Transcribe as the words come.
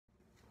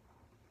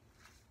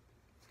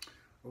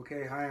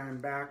Okay, hi,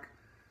 I'm back,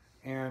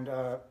 and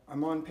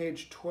I'm on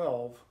page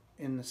 12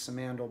 in the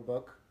Simandl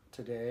book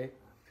today.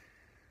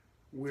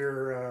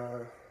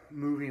 We're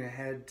moving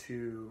ahead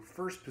to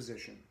first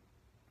position.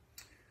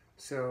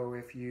 So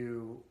if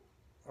you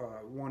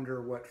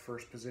wonder what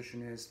first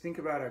position is, think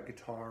about a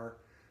guitar.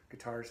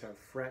 Guitars have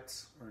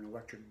frets, or an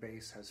electric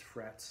bass has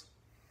frets.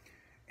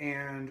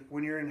 And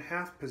when you're in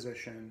half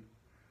position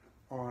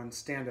on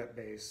stand-up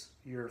bass,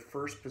 your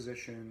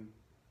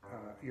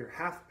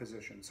half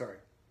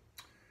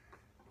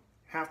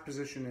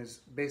position is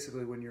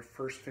basically when your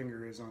first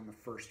finger is on the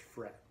first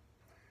fret.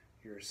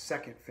 Your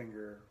second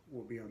finger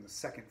will be on the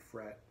second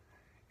fret,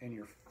 and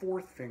your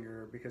fourth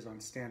finger, because on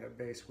stand-up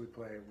bass we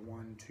play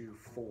 1, 2,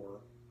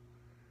 4,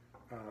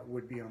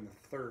 would be on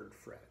the third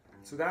fret.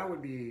 So that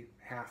would be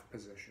half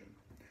position.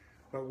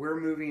 But we're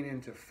moving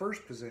into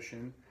first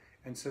position,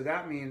 and so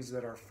that means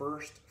that our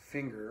first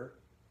finger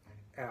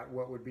at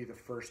what would be the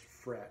first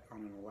fret on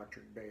an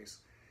electric bass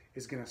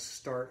is going to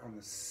start on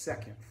the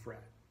second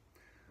fret.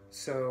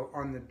 So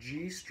on the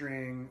G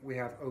string, we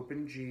have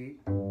open G,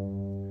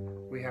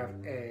 we have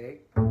A,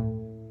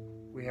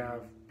 we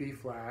have B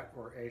flat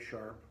or A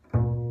sharp,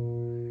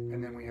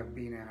 and then we have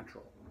B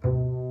natural.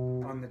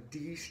 On the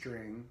D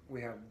string,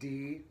 we have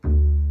D,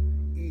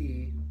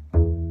 E,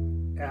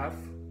 F,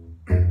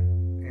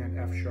 and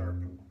F sharp.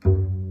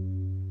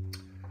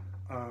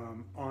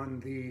 On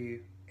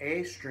the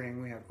A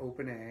string, we have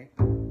open A,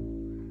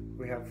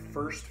 we have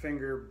first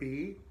finger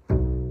B,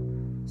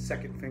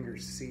 second finger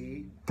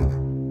C,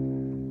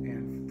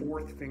 and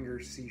fourth finger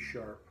C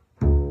sharp.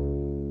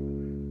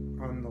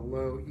 On the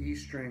low E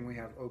string, we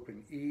have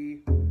open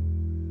E,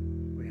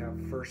 we have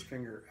first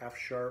finger F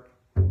sharp,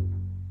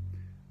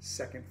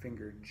 second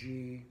finger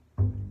G,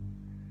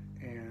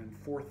 and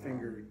fourth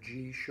finger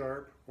G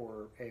sharp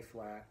or A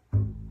flat.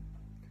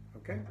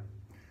 Okay,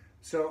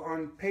 so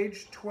on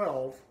page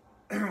 12,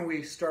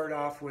 we start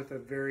off with a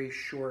very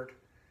short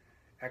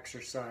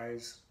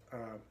exercise.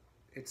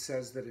 It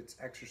says that it's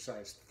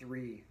exercise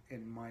 3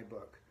 in my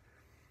book.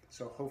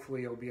 So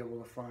hopefully you'll be able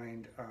to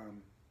find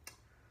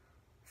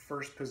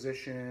first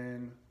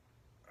position,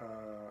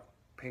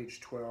 page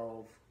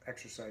 12,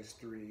 exercise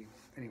 3.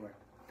 Anyway,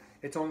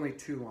 it's only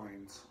 2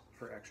 lines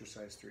for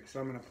exercise 3. So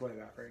I'm going to play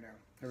that right now.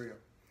 Here we go.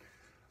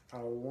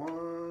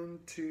 1,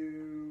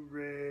 2,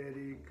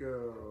 ready,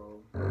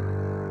 go.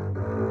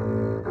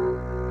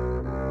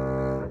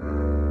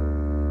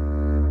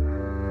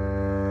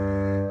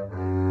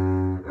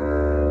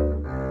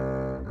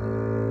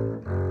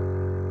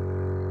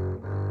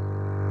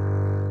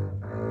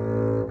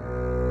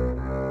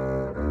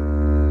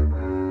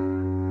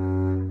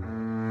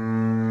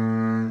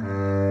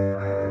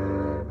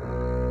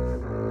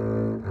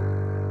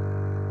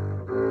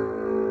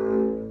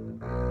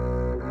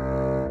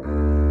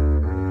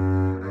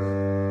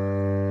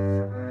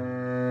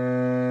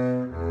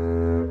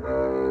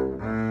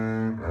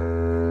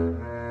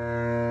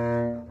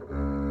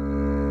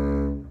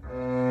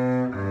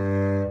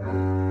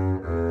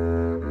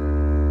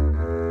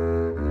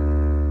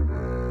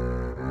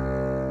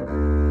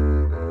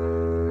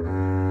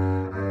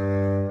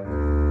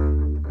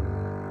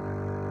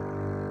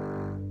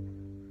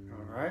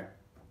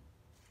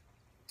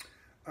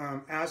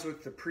 As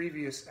with the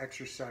previous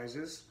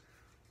exercises,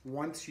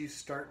 once you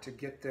start to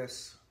get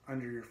this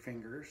under your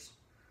fingers,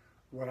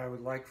 what I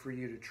would like for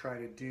you to try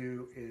to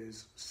do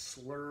is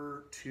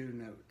slur 2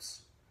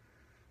 notes.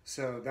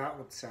 So that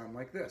would sound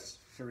like this.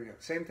 Here we go.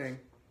 Same thing,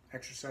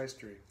 exercise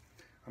 3.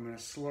 I'm going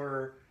to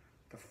slur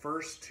the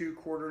first 2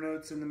 quarter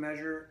notes in the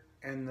measure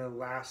and the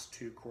last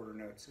 2 quarter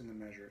notes in the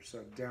measure.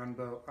 So down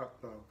bow,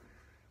 up bow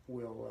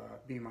will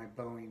be my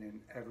bowing in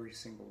every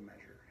single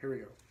measure. Here we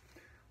go.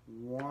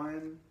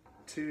 1,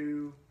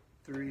 2,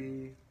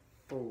 3,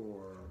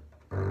 4.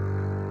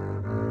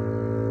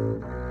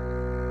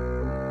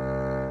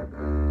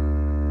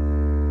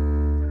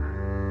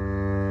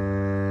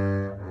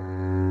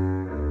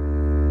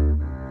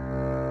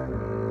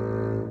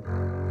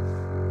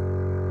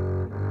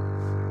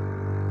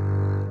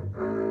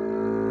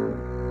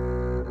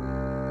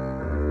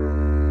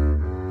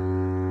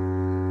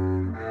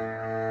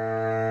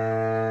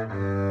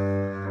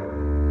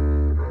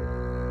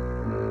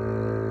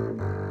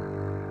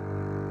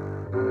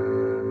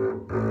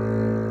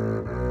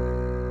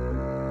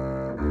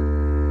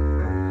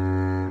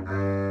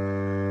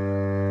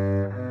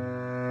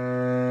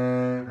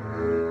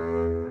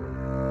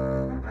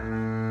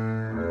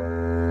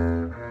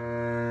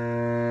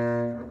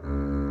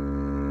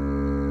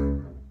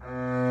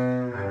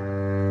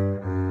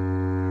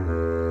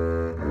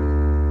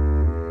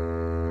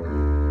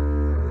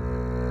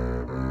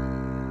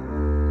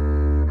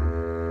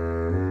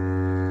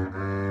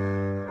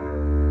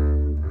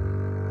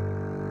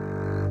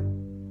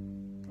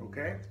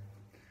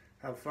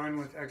 Have fun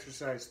with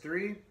exercise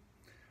 3.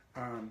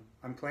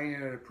 I'm playing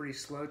it at a pretty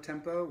slow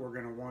tempo. We're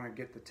going to want to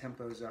get the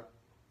tempos up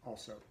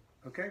also.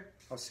 Okay,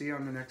 I'll see you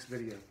on the next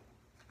video.